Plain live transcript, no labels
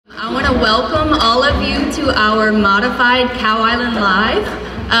I want to welcome all of you to our modified Cow Island Live.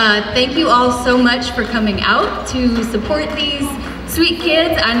 Thank you all so much for coming out to support these sweet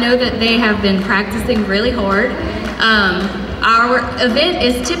kids. I know that they have been practicing really hard. Our event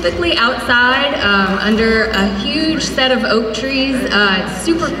is typically outside under a huge set of oak trees.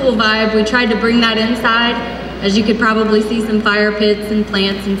 Super cool vibe. We tried to bring that inside. As you could probably see, some fire pits and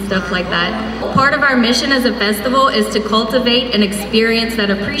plants and stuff like that. Part of our mission as a festival is to cultivate an experience that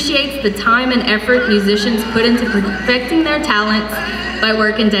appreciates the time and effort musicians put into perfecting their talents by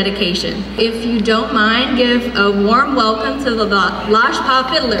work and dedication. If you don't mind, give a warm welcome to the Lache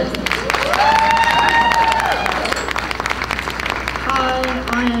Fiddlers. Hi,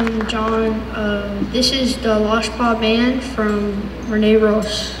 I am John. This is the Lache Band from Renee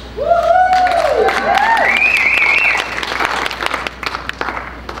Ross.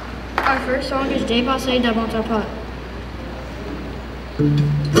 Our first song is Dépassé devant ta porte.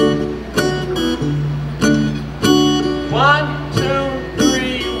 One, two,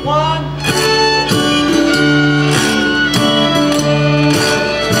 three, one.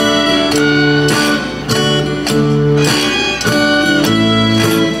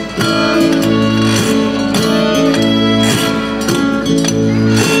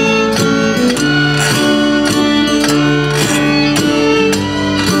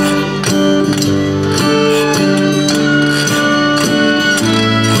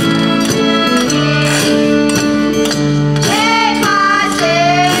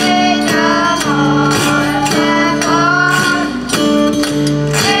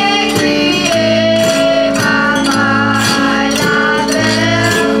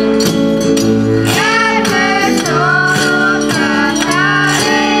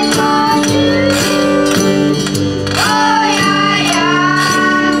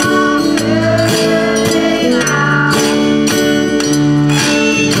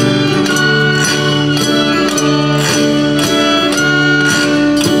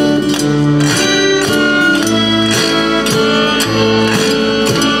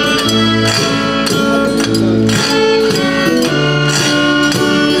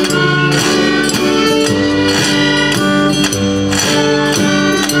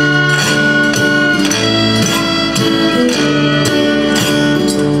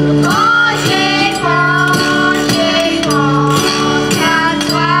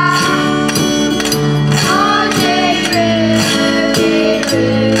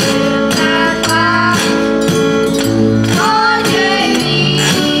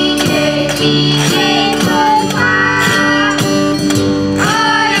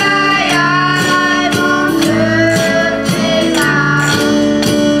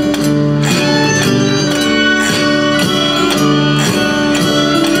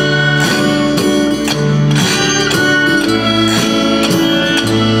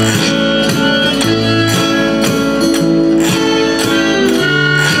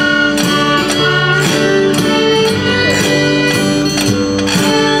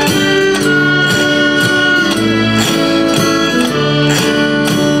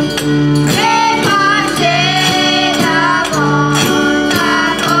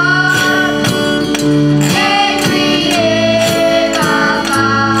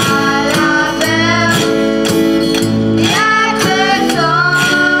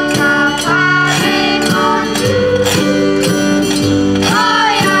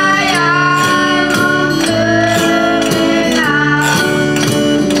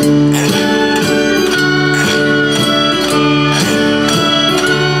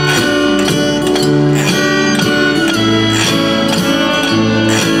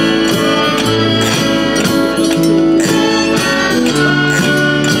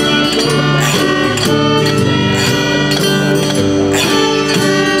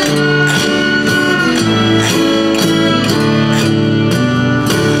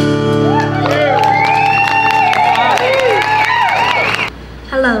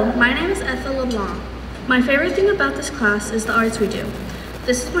 My favorite thing about this class is the arts we do.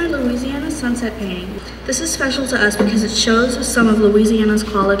 This is my Louisiana sunset painting. This is special to us because it shows some of Louisiana's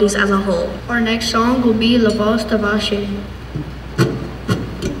qualities as a whole. Our next song will be La Voz de Lache.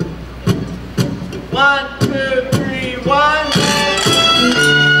 1, 2, 3, 1.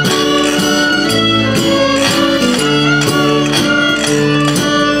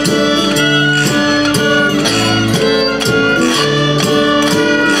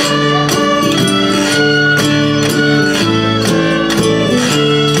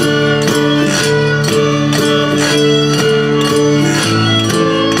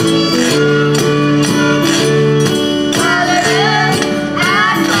 Hallelujah.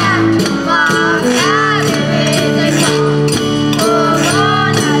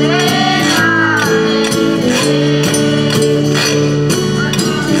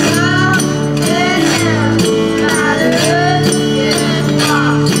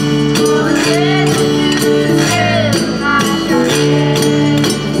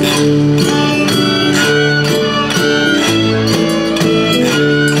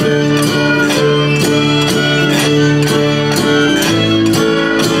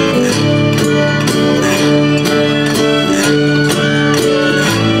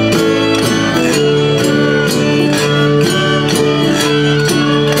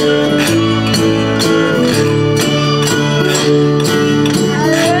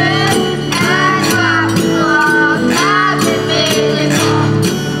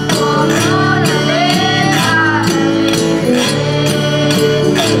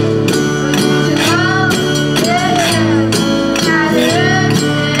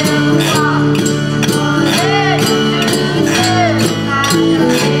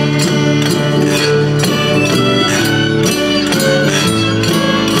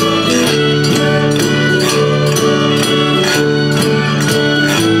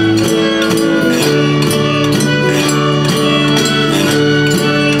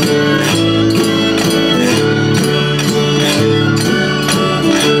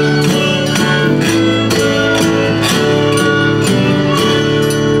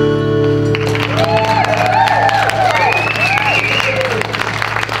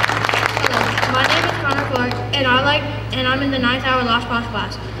 Lache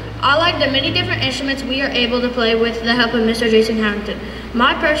class. I like the many different instruments we are able to play with the help of Mr. Jason Harrington.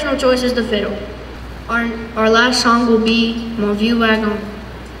 My personal choice is the fiddle. Our last song will be Mon Vieux Wagon.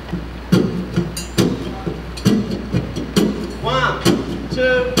 1, 2,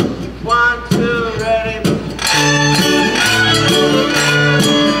 1, 2, ready.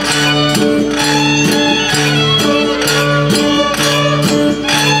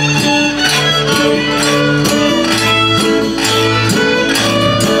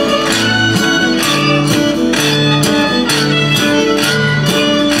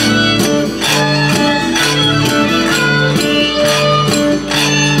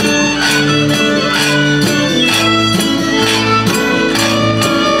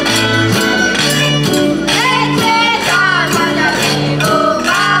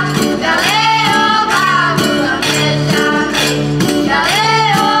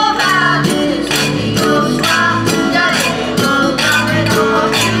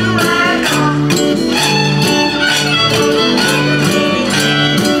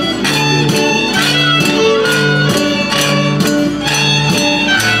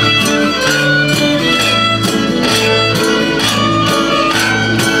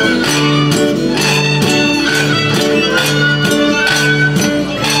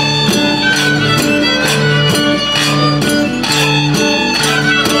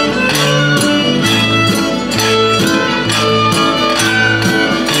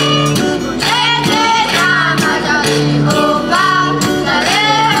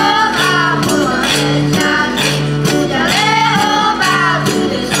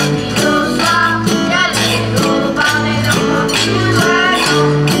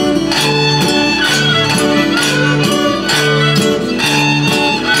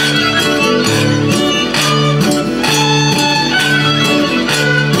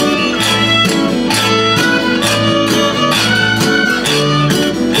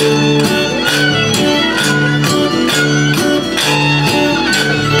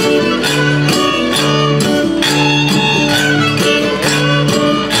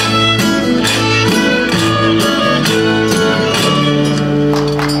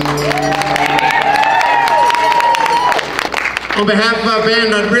 On behalf of our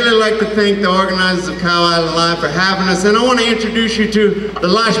band, I'd really like to thank the organizers of Cow Island Live for having us, and I want to introduce you to the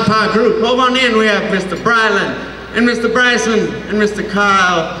Lache group. Over on in, we have Mr. Brylan, and Mr. Bryson, and Mr.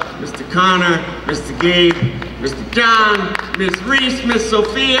 Kyle, Mr. Connor, Mr. Gabe, Mr. John, Miss Reese, Miss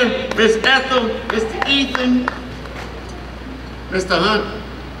Sophia, Miss Ethel, Mr. Ethan, Mr.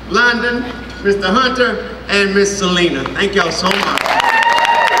 London, Mr. Hunter, and Miss Selena. Thank y'all so much.